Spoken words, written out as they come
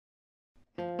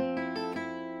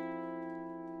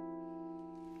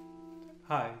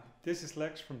Hi, this is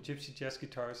Lex from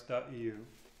gypsyjazzguitars.eu.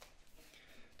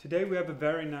 Today we have a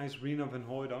very nice Rino van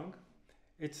Hooijdonk.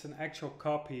 It's an actual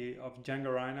copy of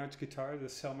Django Reinhardt's guitar, the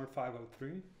Selmer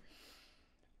 503.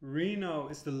 Rino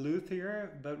is the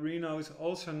luthier, but Rino is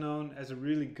also known as a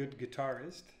really good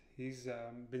guitarist. He's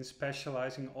been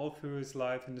specializing all through his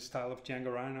life in the style of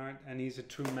Django Reinhardt, and he's a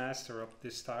true master of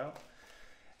this style.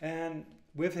 And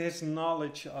with his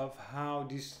knowledge of how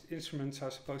these instruments are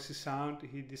supposed to sound,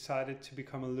 he decided to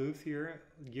become a luthier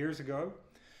years ago.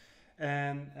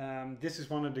 And this is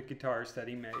one of the guitars that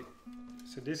he made.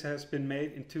 So this has been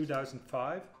made in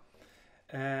 2005.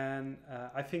 And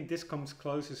I think this comes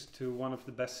closest to one of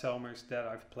the best Selmers that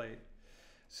I've played.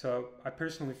 So I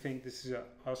personally think this is an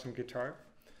awesome guitar.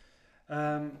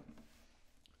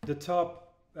 The top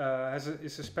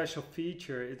is a special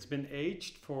feature. It's been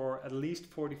aged for at least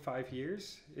 45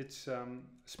 years. It's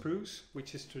spruce,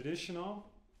 which is traditional.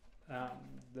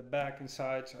 The back and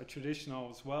sides are traditional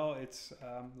as well. It's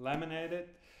laminated.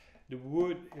 The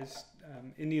wood is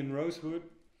Indian rosewood.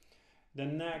 The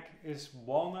neck is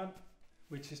walnut,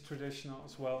 which is traditional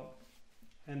as well.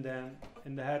 And then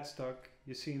in the headstock,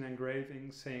 you see an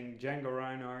engraving saying Django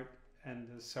Reinhardt and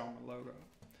the Selmer logo.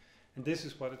 And this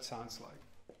is what it sounds like.